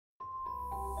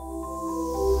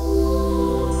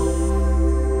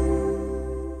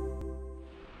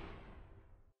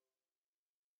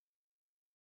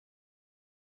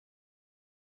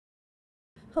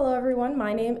Hello everyone,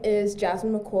 my name is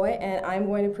Jasmyne McCoy and I'm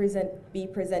going to be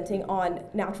presenting on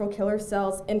natural killer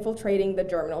cells infiltrating the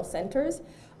germinal centers.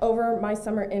 Over my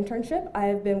summer internship, I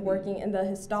have been working in the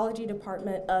histology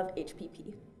department of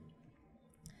HPP.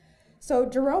 So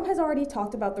Jerome has already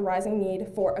talked about the rising need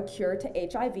for a cure to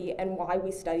HIV and why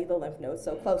we study the lymph nodes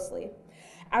so closely.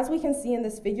 As we can see in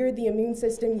this figure, the immune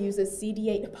system uses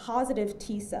CD8 positive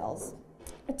T cells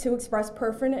to express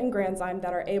perforin and granzyme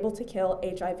that are able to kill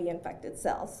HIV-infected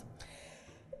cells.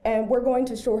 And we're going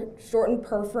to shorten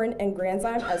perforin and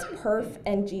granzyme as perf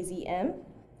and GZM.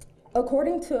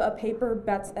 According to a paper,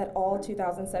 Betts et al.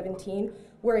 2017,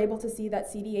 we're able to see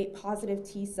that CD8 positive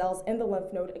T cells in the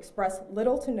lymph node express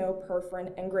little to no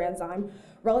perforin and granzyme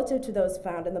relative to those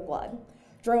found in the blood.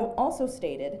 Jerome also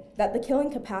stated that the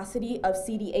killing capacity of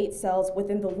CD8 cells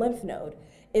within the lymph node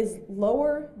is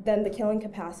lower than the killing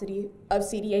capacity of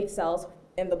CD8 cells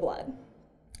in the blood.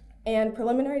 And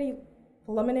preliminary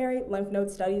lymph node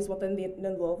studies within the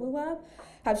Nlova lab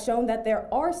have shown that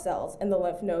there are cells in the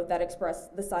lymph node that express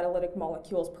the cytolytic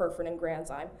molecules perforin and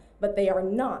granzyme, but they are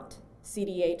not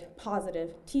CD8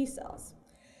 positive T cells.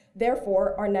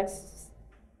 Therefore,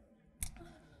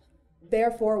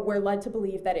 we're led to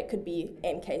believe that it could be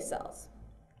NK cells.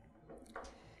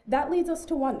 That leads us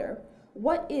to wonder,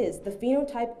 what is the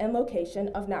phenotype and location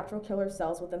of natural killer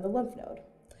cells within the lymph node?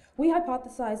 We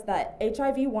hypothesize that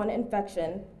HIV-1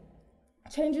 infection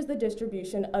changes the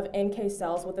distribution of NK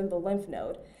cells within the lymph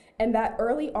node, and that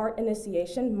early ART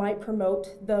initiation might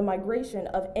promote the migration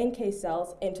of NK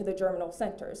cells into the germinal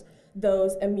centers,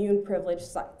 those immune-privileged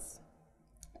sites.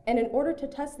 And in order to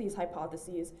test these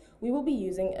hypotheses, we will be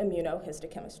using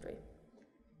immunohistochemistry.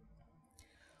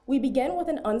 We begin with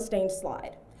an unstained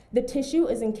slide. The tissue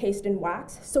is encased in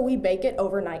wax, so we bake it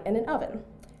overnight in an oven.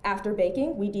 After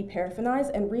baking, we deparaffinize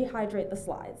and rehydrate the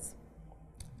slides.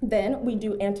 Then we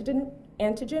do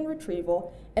antigen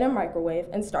retrieval in a microwave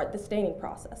and start the staining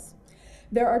process.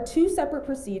 There are two separate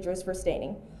procedures for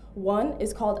staining. One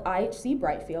is called IHC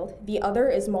bright field, the other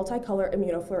is multicolor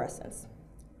immunofluorescence.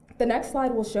 The next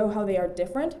slide will show how they are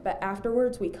different, but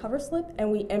afterwards we cover slip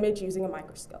and we image using a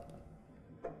microscope.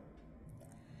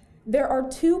 There are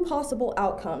two possible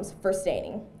outcomes for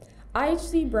staining.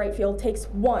 IHC bright field takes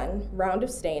one round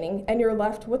of staining and you're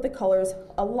left with the colors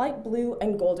a light blue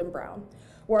and golden brown,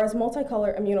 whereas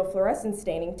multicolor immunofluorescence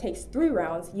staining takes 3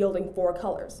 rounds, yielding 4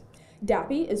 colors.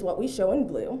 DAPI is what we show in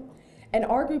blue, and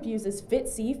our group uses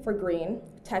FIT-C for green,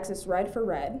 Texas Red for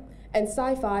red, and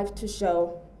Sci-5 to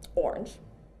show orange.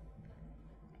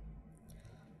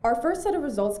 Our first set of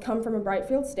results come from a bright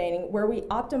field staining where we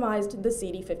optimized the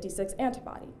CD56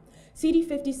 antibody.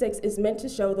 CD56 is meant to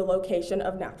show the location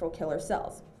of natural killer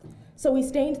cells. So we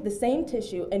stained the same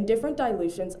tissue in different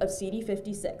dilutions of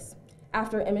CD56.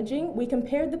 After imaging, we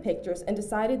compared the pictures and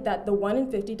decided that the 1 in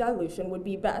 50 dilution would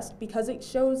be best because it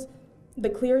shows the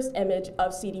clearest image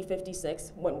of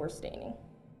CD56 when we're staining.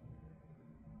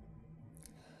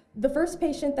 The first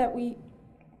patient that we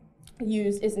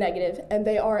use is negative, and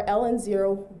they are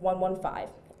LN0115.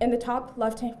 In the top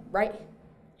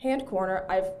right-hand corner,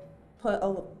 I've put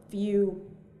a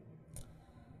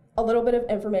little bit of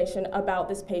information about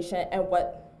this patient and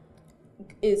what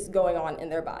is going on in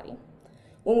their body.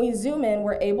 When we zoom in,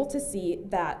 we're able to see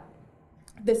that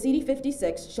the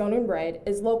CD56, shown in red,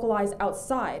 is localized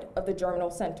outside of the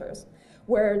germinal centers,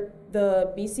 where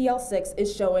the BCL6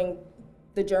 is showing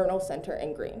the germinal center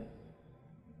in green.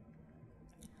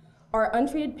 Our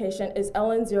untreated patient is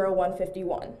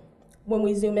LN0151. When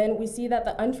we zoom in, we see that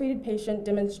the untreated patient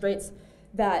demonstrates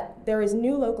that there is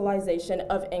new localization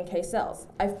of NK cells.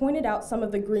 I've pointed out some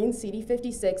of the green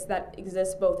CD56 that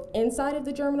exists both inside of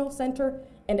the germinal center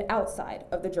and outside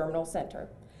of the germinal center.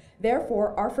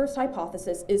 Therefore, our first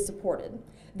hypothesis is supported,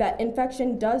 that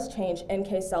infection does change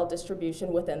NK cell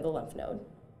distribution within the lymph node.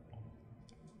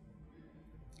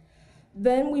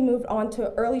 Then we moved on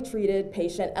to early treated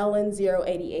patient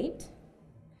LN088.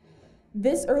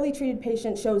 This early treated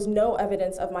patient shows no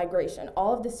evidence of migration.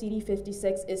 All of the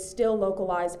CD56 is still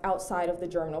localized outside of the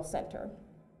germinal center.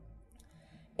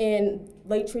 In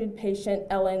late treated patient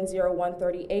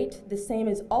LN0138, the same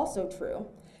is also true,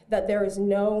 that there is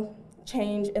no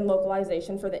change in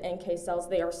localization for the NK cells.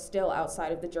 They are still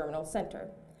outside of the germinal center.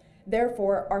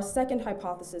 Therefore, our second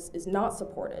hypothesis is not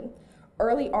supported.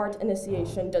 Early ART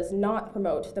initiation does not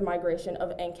promote the migration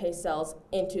of NK cells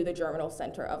into the germinal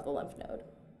center of the lymph node.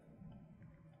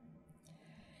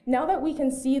 Now that we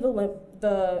can see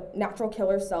the natural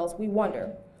killer cells, we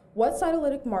wonder, what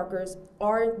cytolytic markers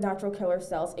are natural killer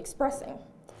cells expressing?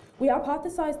 We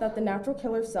hypothesize that the natural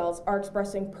killer cells are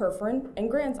expressing perforin and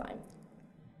granzyme.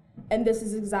 And this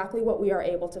is exactly what we are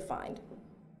able to find.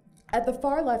 At the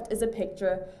far left is a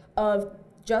picture of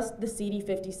just the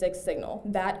CD56 signal.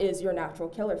 That is your natural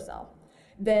killer cell.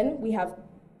 Then we have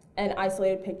an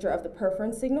isolated picture of the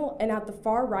perforin signal, and at the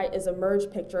far right is a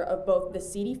merged picture of both the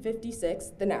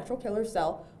CD56, the natural killer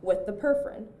cell, with the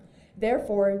perforin.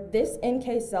 Therefore, this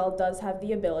NK cell does have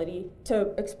the ability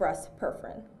to express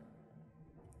perforin.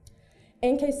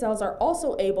 NK cells are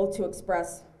also able to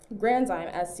express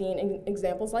granzyme, as seen in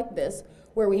examples like this,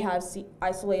 where we have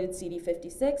isolated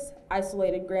CD56,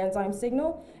 isolated granzyme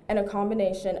signal, and a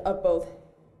combination of both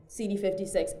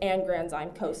CD56 and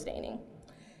granzyme co-staining.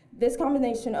 This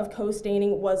combination of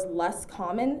co-staining was less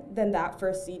common than that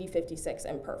for CD56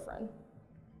 and perforin.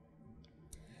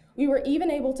 We were even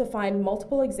able to find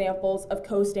multiple examples of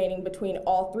co-staining between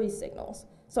all three signals.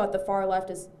 So at the far left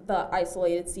is the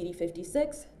isolated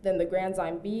CD56, then the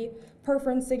granzyme B,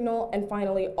 perforin signal, and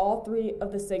finally all three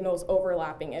of the signals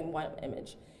overlapping in one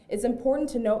image. It's important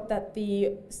to note that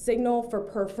the signal for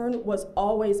perforin was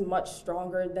always much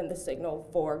stronger than the signal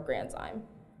for granzyme.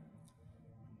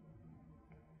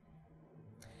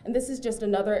 And this is just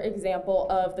another example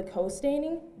of the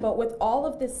co-staining, but with all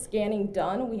of this scanning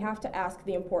done, we have to ask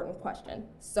the important question,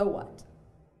 so what?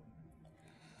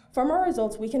 From our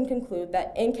results, we can conclude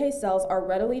that NK cells are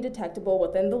readily detectable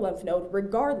within the lymph node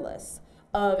regardless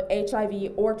of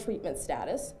HIV or treatment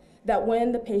status, that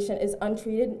when the patient is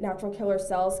untreated, natural killer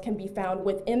cells can be found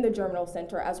within the germinal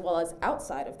center as well as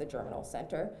outside of the germinal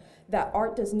center, that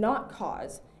ART does not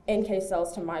cause NK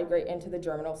cells to migrate into the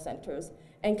germinal centers,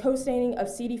 and co-staining of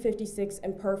CD56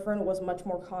 and perforin was much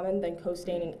more common than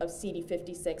co-staining of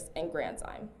CD56 and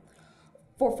granzyme.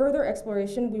 For further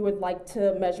exploration, we would like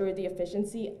to measure the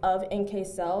efficiency of NK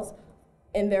cells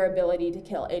in their ability to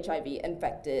kill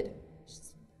HIV-infected